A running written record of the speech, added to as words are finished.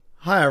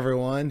Hi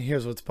everyone,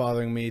 here's what's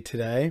bothering me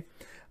today.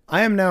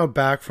 I am now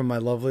back from my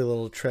lovely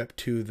little trip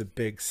to the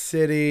big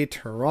city,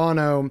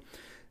 Toronto,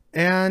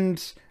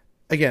 and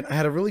again, I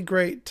had a really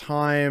great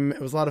time.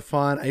 It was a lot of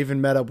fun. I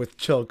even met up with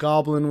Chill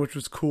Goblin, which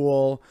was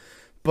cool.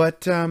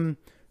 But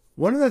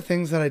one of the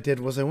things that I did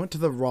was I went to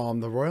the ROM,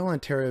 the Royal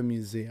Ontario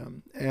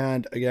Museum,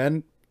 and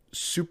again,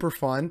 super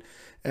fun.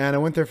 And I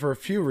went there for a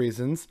few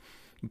reasons,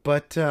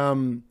 but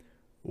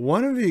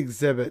one of the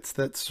exhibits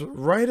that's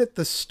right at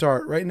the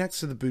start, right next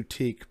to the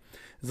boutique,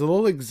 is a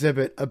little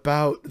exhibit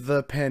about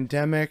the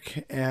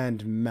pandemic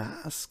and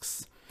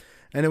masks.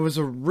 And it was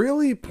a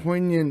really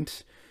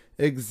poignant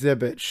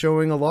exhibit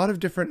showing a lot of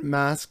different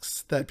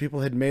masks that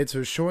people had made. So it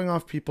was showing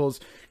off people's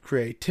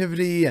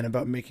creativity and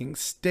about making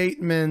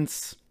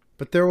statements.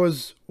 But there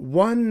was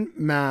one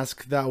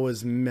mask that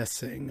was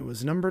missing. It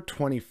was number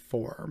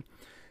 24.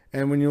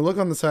 And when you look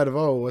on the side of,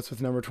 oh, what's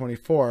with number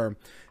 24?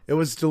 It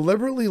was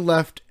deliberately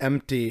left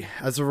empty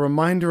as a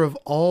reminder of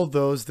all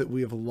those that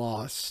we have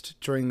lost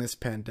during this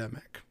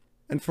pandemic.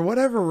 And for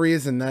whatever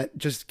reason, that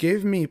just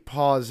gave me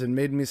pause and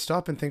made me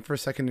stop and think for a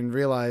second and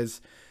realize,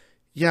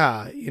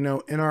 yeah, in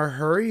our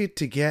hurry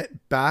to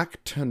get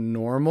back to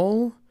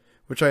normal,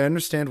 which I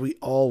understand we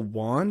all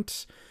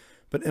want,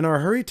 but in our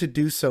hurry to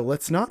do so,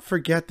 let's not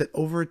forget that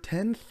over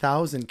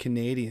 10,000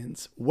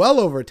 Canadians, well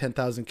over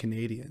 10,000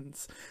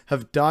 Canadians,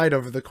 have died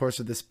over the course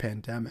of this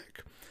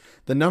pandemic.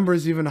 The number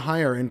is even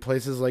higher in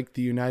places like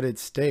the United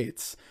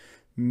States.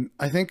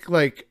 I think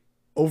like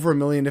over a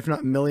million, if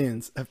not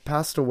millions, have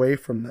passed away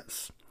from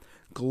this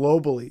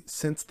globally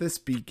since this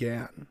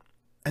began.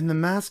 And the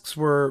masks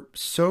were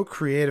so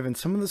creative, and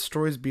some of the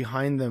stories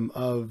behind them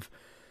of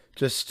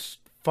just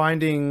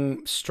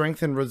finding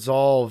strength and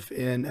resolve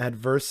in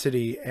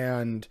adversity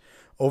and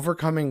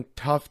overcoming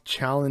tough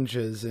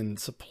challenges and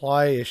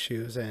supply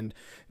issues and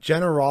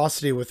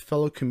generosity with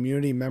fellow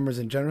community members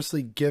and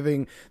generously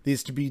giving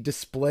these to be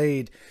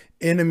displayed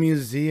in a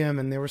museum.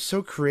 And they were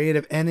so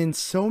creative, and in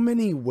so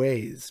many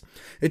ways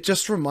it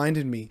just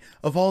reminded me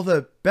of all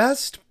the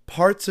best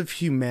parts of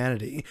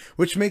humanity,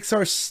 which makes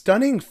our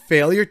stunning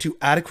failure to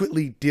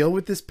adequately deal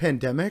with this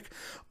pandemic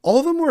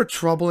all the more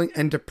troubling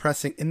and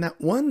depressing in that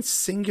one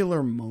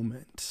singular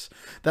moment.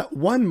 That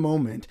one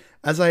moment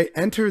as I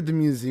entered the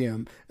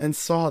museum and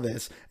saw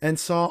this, and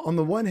saw, on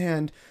the one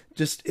hand,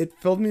 just it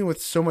filled me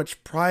with so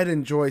much pride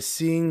and joy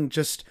seeing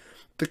just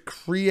the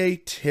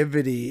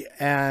creativity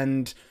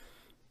and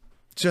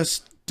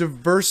just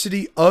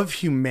diversity of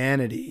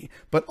humanity,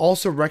 but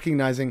also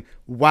recognizing,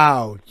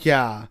 wow,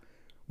 yeah,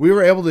 we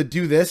were able to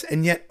do this,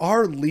 and yet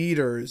our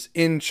leaders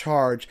in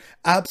charge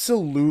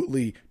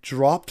absolutely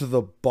dropped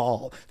the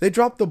ball. They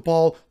dropped the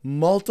ball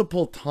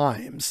multiple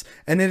times,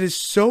 and it is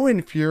so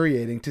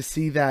infuriating to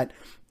see that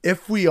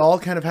if we all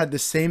kind of had the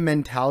same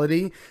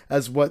mentality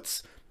as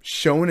what's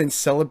shown and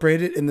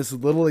celebrated in this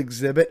little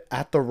exhibit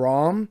at the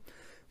ROM,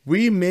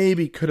 we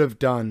maybe could have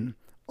done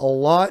a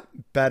lot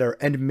better,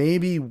 and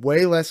maybe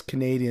way less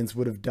Canadians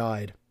would have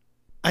died.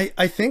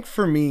 I think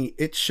for me,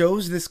 it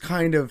shows this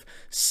kind of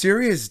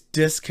serious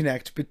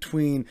disconnect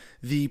between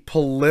the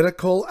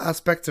political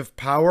aspects of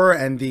power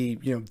and the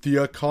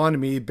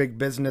economy, big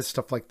business,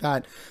 stuff like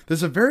that.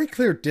 There's a very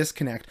clear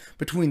disconnect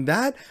between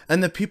that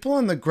and the people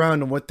on the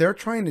ground and what they're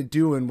trying to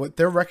do and what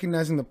they're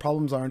recognizing the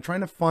problems are and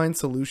trying to find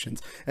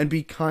solutions and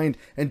be kind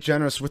and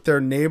generous with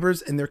their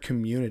neighbors and their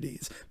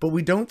communities. But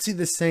we don't see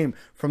the same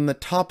from the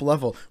top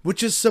level,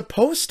 which is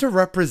supposed to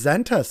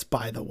represent us,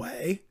 by the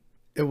way.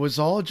 It was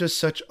all just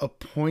such a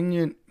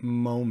poignant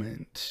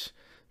moment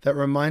that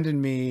reminded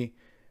me,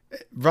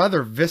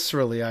 rather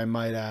viscerally, I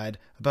might add,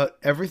 about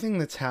everything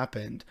that's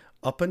happened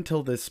up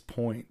until this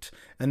point.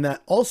 And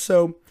that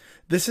also,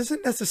 this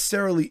isn't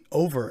necessarily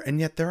over. And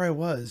yet there I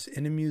was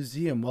in a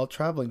museum while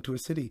traveling to a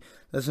city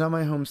that's not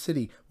my home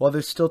city, while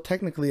there's still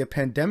technically a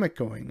pandemic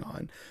going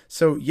on.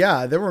 So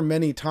yeah, there were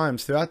many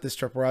times throughout this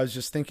trip where I was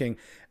just thinking,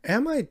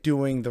 am I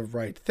doing the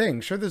right thing?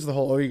 Sure, there's the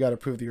whole, oh, you got to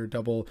prove that you're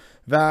double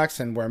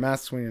vax and wear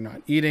masks when you're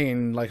not eating.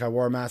 And like I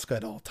wore a mask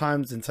at all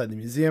times inside the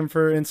museum,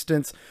 for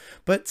instance.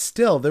 But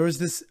still, there was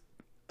this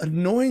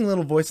annoying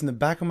little voice in the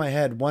back of my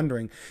head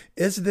wondering,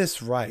 is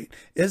this right?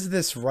 Is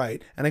this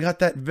right? And I got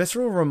that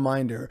visceral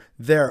reminder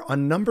there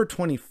on number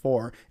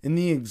 24 in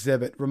the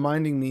exhibit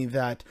reminding me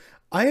that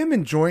I am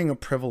enjoying a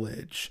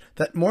privilege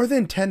that more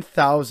than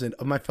 10,000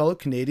 of my fellow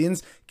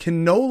Canadians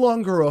can no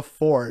longer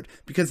afford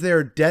because they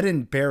are dead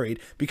and buried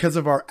because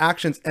of our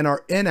actions and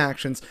our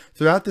inactions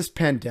throughout this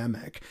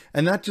pandemic.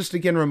 And that just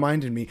again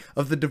reminded me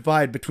of the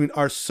divide between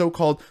our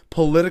so-called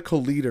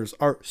political leaders,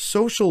 our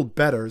social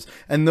betters,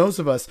 and those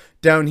of us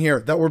down here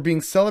that were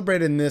being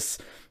celebrated in this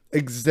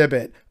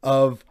exhibit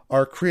of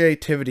our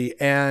creativity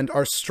and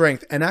our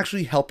strength and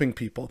actually helping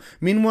people.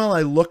 Meanwhile,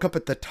 I look up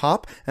at the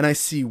top and I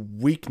see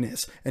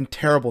weakness and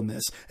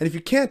terribleness. And if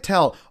you can't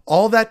tell,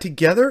 all that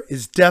together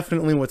is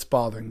definitely what's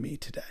bothering me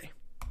today.